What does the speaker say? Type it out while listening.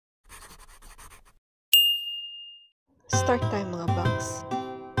Start tayo mga box.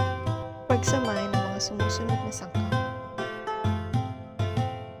 Pagsamahin ng mga sumusunod na sangkap.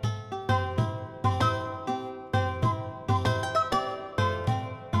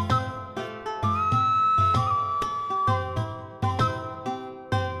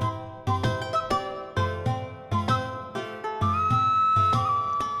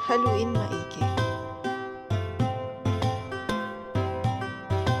 Haluin maigi.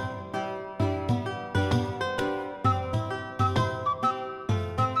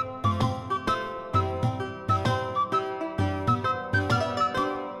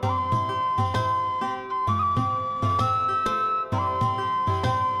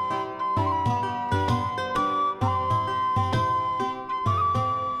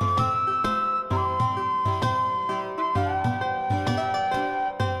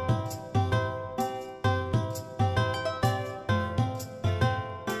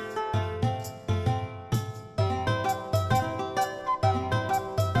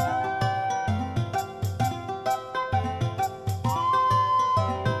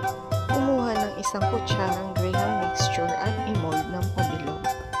 Kumuha ng isang kutsarang graham mixture at i-mold ng pabilog.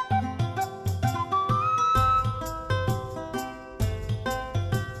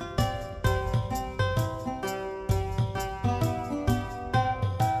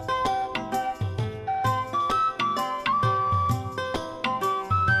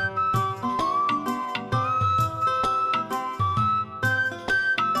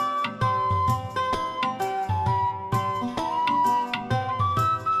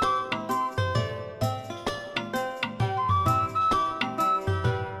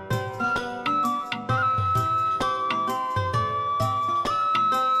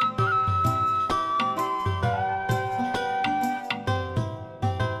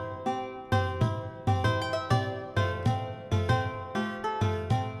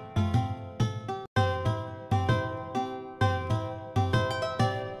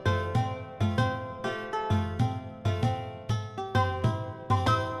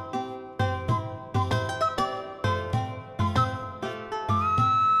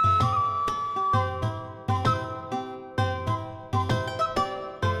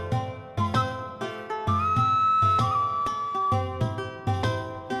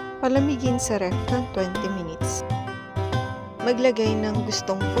 Palamigin sa ref ng 20 minutes. Maglagay ng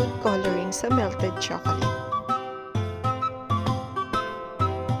gustong food coloring sa melted chocolate.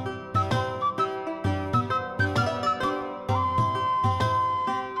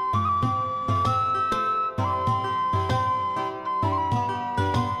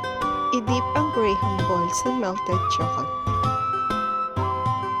 I-dip ang graham ball sa melted chocolate.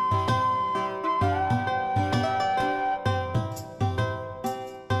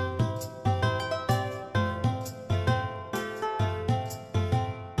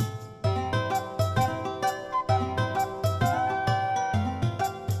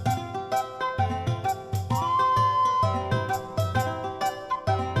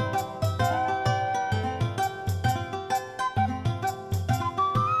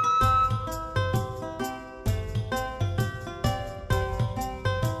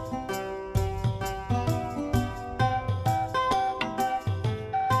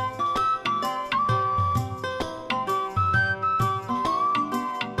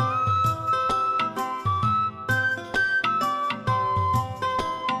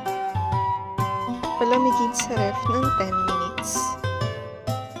 Palamigin sa ref ng 10 minutes.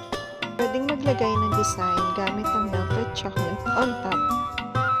 Pwedeng maglagay ng design gamit ang melted chocolate on top.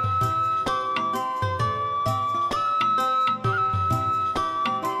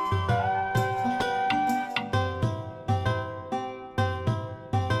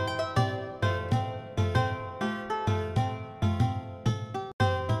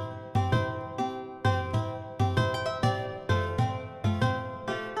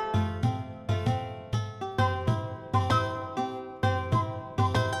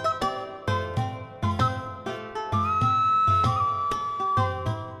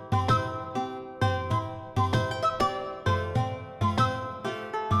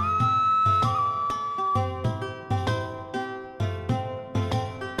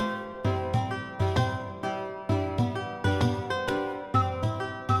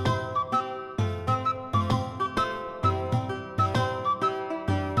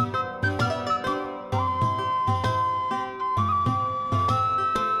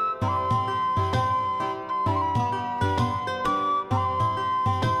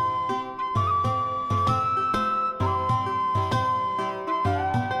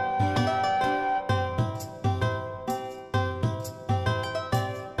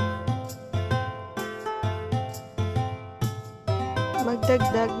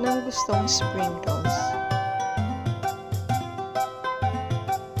 Magdagdag ng gustong sprinkles.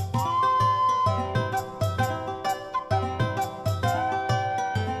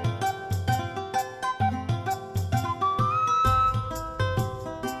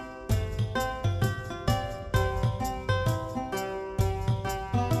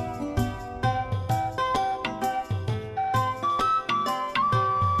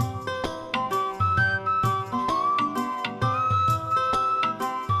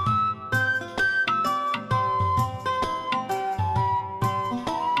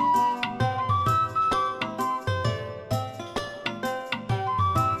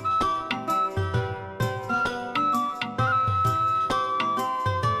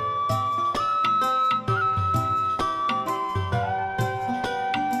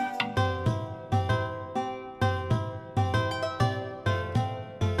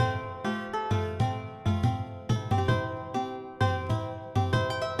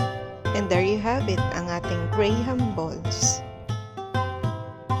 And there you have it, ang ating Graham balls.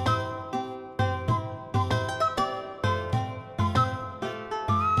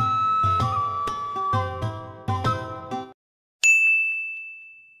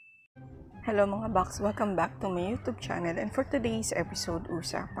 Hello mga box, welcome back to my YouTube channel, and for today's episode,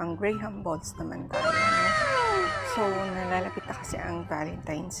 usapang Graham balls naman tayo. So, nalalapit na kasi ang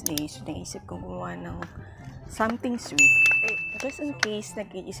Valentine's Day, so naisip kong gumawa ng something sweet. Just in case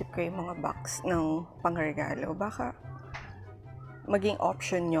nag-iisip kayo mga box ng pangregalo, baka maging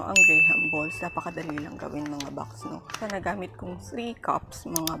option nyo ang Graham balls. Napakadali lang gawin mga box, no? So, nagamit kong 3 cups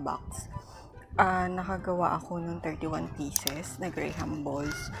mga box. Nakagawa ako ng 31 pieces na Graham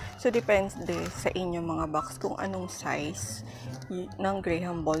balls. So, depends sa inyo mga box kung anong size ng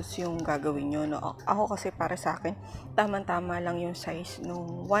Graham balls yung gagawin nyo. No? Ako kasi para sa akin, tama-tama lang yung size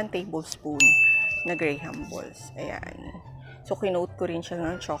ng 1 tablespoon na Graham balls. Ayan. So, kinote ko rin siya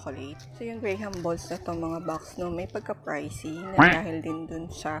ng chocolate. So, yung Graham balls na to mga box, no, may pagka-pricey na dahil din dun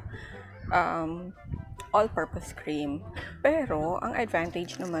sa all-purpose cream. Pero, ang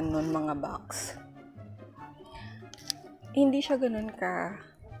advantage naman nun mga box, hindi siya ganun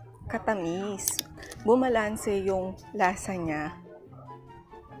katamis. Bumalanse yung lasa niya.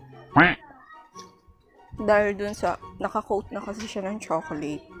 Dahil dun sa, nakakoat na kasi siya ng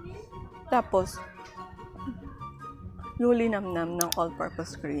chocolate. Tapos, yung linamnam ng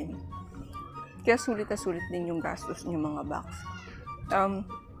all-purpose cream. Kaya sulit na sulit din yung gastos niyo mga box.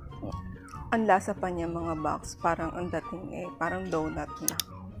 Ang lasa pa niya mga box, parang ang dating parang donut na.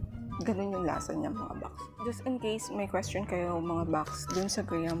 Ganun yung lasa niya mga box. Just in case may question kayo mga box dun sa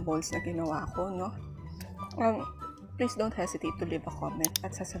Graham balls na ginawa ko, no? Please don't hesitate to leave a comment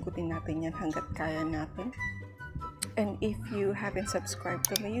at sasagutin natin yan hanggat kaya natin. And if you haven't subscribed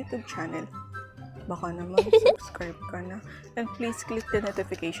to my YouTube channel, baka naman subscribe ka na. And please click the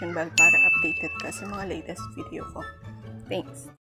notification bell para updated ka sa mga latest video ko. Thanks!